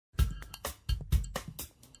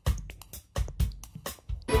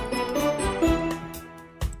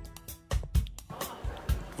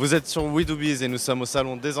Vous êtes sur Widoobiz et nous sommes au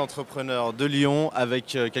salon des entrepreneurs de Lyon avec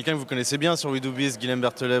quelqu'un que vous connaissez bien sur Widoobiz, Guilhem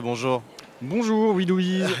Bertholet, bonjour. Bonjour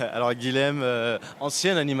Widoobiz. Alors Guilhem,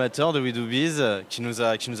 ancien animateur de Widoobiz, qui nous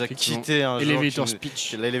a quitté un jour. Elevator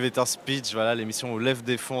Speech. L'Elevator Speech, voilà, l'émission où lève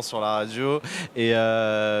des fonds sur la radio. Et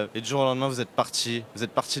du jour au lendemain, vous êtes parti. Vous êtes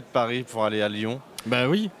parti de Paris pour aller à Lyon. Bah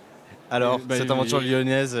oui. Alors, cette aventure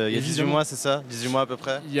lyonnaise, il y a 18 mois, c'est ça? 18 mois à peu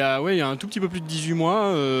près? Il y a un tout petit peu plus de 18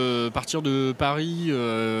 mois, partir de Paris,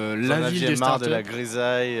 la ville des marre startups. de la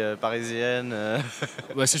grisaille parisienne.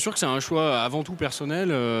 Bah, c'est sûr que c'est un choix avant tout personnel.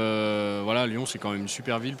 Voilà, Lyon, c'est quand même une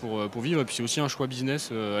super ville pour vivre. Et puis c'est aussi un choix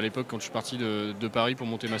business. À l'époque, quand je suis parti de Paris pour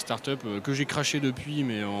monter ma start-up, que j'ai craché depuis,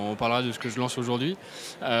 mais on parlera de ce que je lance aujourd'hui.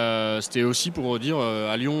 C'était aussi pour dire,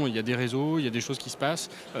 à Lyon, il y a des réseaux, il y a des choses qui se passent.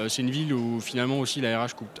 C'est une ville où finalement aussi la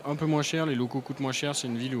RH coûte un peu moins cher, les locaux coûtent moins cher, c'est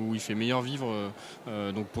une ville où il fait meilleur vivre,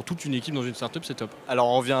 donc pour toute une équipe dans une start-up, c'est top. Alors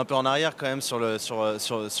on revient un peu en arrière quand même sur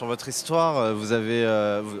votre histoire. Vous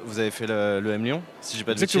avez fait l'EM Lyon, si j'ai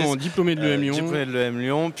pas de bêtises. Exactement, diplômé de l'EM Lyon. Diplômé de l'EM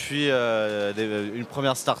Lyon, puis une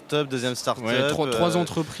première start-up, deuxième start-up. Ouais, trois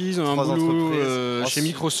entreprises, un boulot chez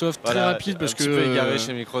Microsoft, très rapide parce que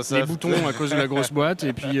chez Microsoft. Les boutons à cause de la grosse boîte,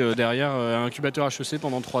 et puis derrière un incubateur HEC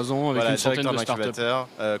pendant 3 ans avec une centaine de start-up.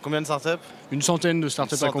 Combien de start-up? Une centaine de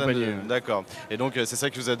start-up accompagnées. D'accord. Et donc c'est ça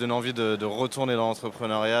qui vous a donné envie de retourner dans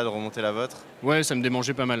l'entrepreneuriat, de remonter la vôtre? Ouais, ça me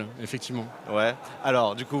démangeait pas mal, effectivement. Ouais.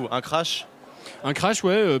 Alors du coup, un crash? Un crash,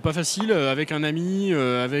 ouais, pas facile, avec un ami,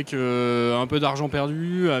 avec un peu d'argent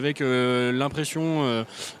perdu, avec l'impression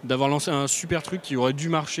d'avoir lancé un super truc qui aurait dû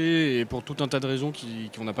marcher et pour tout un tas de raisons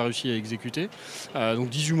qu'on n'a pas réussi à exécuter. Donc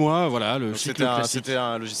 18 mois, voilà, le cycle classique. C'était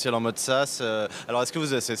un logiciel en mode SaaS. Alors est-ce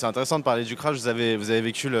que c'est intéressant de parler du crash, vous avez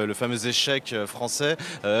vécu le fameux échec français.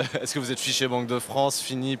 Est-ce que vous êtes fiché Banque de France,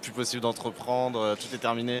 fini, plus possible d'entreprendre, tout est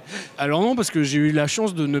terminé? Alors non, parce que j'ai eu la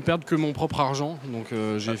chance de ne perdre que mon propre argent, donc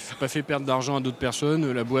j'ai pas fait perdre d'argent à d'autres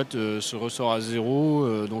personnes, la boîte se ressort à zéro,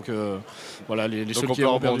 donc voilà, les donc seuls on qui peut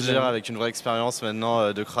ont rebondir avec une vraie expérience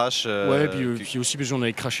maintenant de crash. Ouais, puis aussi parce que j'en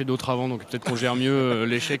avais craché d'autres avant, donc peut-être qu'on gère mieux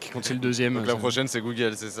l'échec quand c'est le deuxième. Donc la prochaine c'est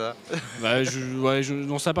Google, c'est ça? Bah,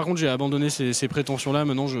 non, ça par contre j'ai abandonné ces prétentions-là.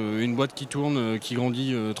 Maintenant une boîte qui tourne, qui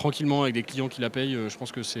grandit tranquillement avec des clients qui la payent, je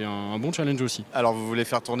pense que c'est un bon challenge aussi. Alors vous voulez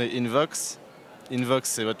faire tourner Invox? Invox,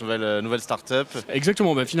 c'est votre nouvelle start-up.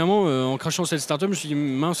 Exactement, bah finalement en crachant cette start-up, je me suis dit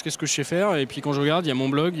mince, qu'est-ce que je sais faire? Et puis quand je regarde, il y a mon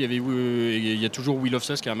blog, il y a toujours Will of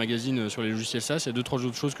SaaS qui est un magazine sur les logiciels SaaS, il y a 2-3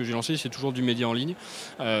 autres choses que j'ai lancées, c'est toujours du média en ligne,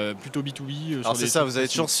 plutôt B2B. Alors c'est ça, vous avez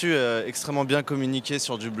toujours su extrêmement bien communiquer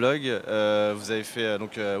sur du blog. Vous avez fait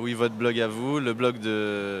oui, votre blog à vous, le blog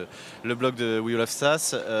de Will of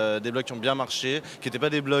SaaS, des blogs qui ont bien marché, qui n'étaient pas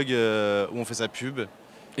des blogs où on fait sa pub.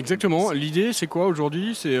 Exactement. L'idée, c'est quoi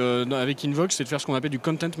aujourd'hui? C'est avec Invox, c'est de faire ce qu'on appelle du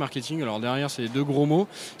content marketing. Alors derrière, c'est 2 gros mots.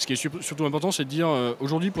 Ce qui est surtout important, c'est de dire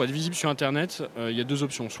aujourd'hui, pour être visible sur Internet, il y a 2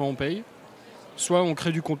 options. Soit on paye, soit on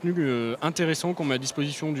crée du contenu intéressant qu'on met à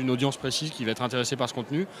disposition d'une audience précise qui va être intéressée par ce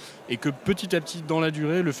contenu, et que petit à petit, dans la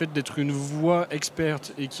durée, le fait d'être une voix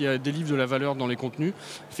experte et qui délivre de la valeur dans les contenus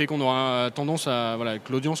fait qu'on aura tendance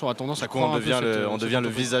que l'audience aura tendance à croire on devient le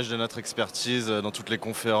visage de notre expertise dans toutes les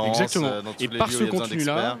conférences. Exactement. Dans tous et les par lieux ce où il y a besoin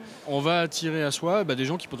contenu-là, on va attirer à soi des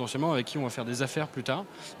gens qui potentiellement avec qui on va faire des affaires plus tard.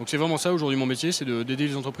 Donc c'est vraiment ça aujourd'hui mon métier, c'est d'aider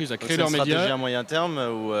les entreprises à créer leur média. C'est une stratégie à moyen terme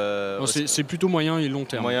ou c'est plutôt moyen et long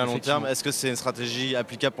terme. Moyen long terme. Est-ce que c'est une stratégie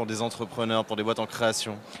applicable pour des entrepreneurs, pour des boîtes en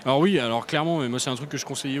création? Alors oui, alors clairement, moi c'est un truc que je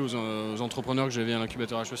conseillais aux entrepreneurs que j'avais à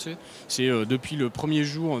l'incubateur HEC, c'est depuis le premier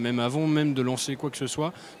jour, même avant même de lancer quoi que ce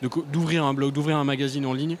soit, d'ouvrir un blog, d'ouvrir un magazine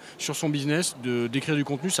en ligne sur son business, d'écrire du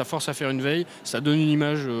contenu, ça force à faire une veille, ça donne une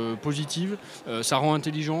image positive, ça rend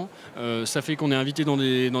intelligent, ça fait qu'on est invité dans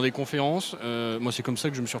des conférences. Moi c'est comme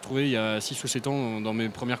ça que je me suis retrouvé il y a 6 ou 7 ans dans mes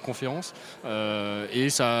premières conférences, et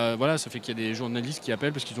ça fait qu'il y a des journalistes qui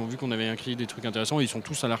appellent parce qu'ils ont vu qu'on avait écrit des trucs intéressants et ils sont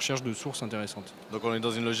tous à la recherche de sources intéressantes. Donc on est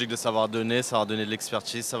dans une logique de savoir donner de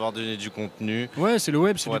l'expertise, savoir donner du contenu. Ouais, c'est le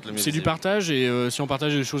web, c'est du partage, et si on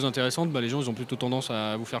partage des choses intéressantes, les gens ils ont plutôt tendance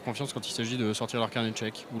à vous faire confiance quand il s'agit de sortir leur carnet de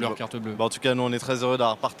chèques ou leur carte bleue. En tout cas, nous on est très heureux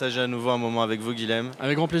d'avoir partagé à nouveau un moment avec vous, Guilhem.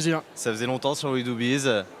 Avec grand plaisir. Ça faisait longtemps sur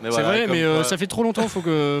Widoobiz. C'est vrai, mais ça fait trop longtemps, faut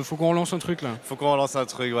qu'on relance un truc là. Faut qu'on relance un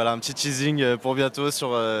truc, voilà, un petit teasing pour bientôt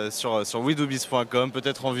sur widoobiz.com,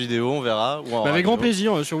 peut-être en vidéo, on verra. Ou avec grand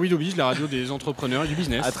plaisir sur Widoobiz, la radio des entrepreneurs et du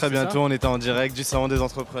business. À très bientôt, on était en direct du salon des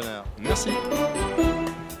entrepreneurs. Merci.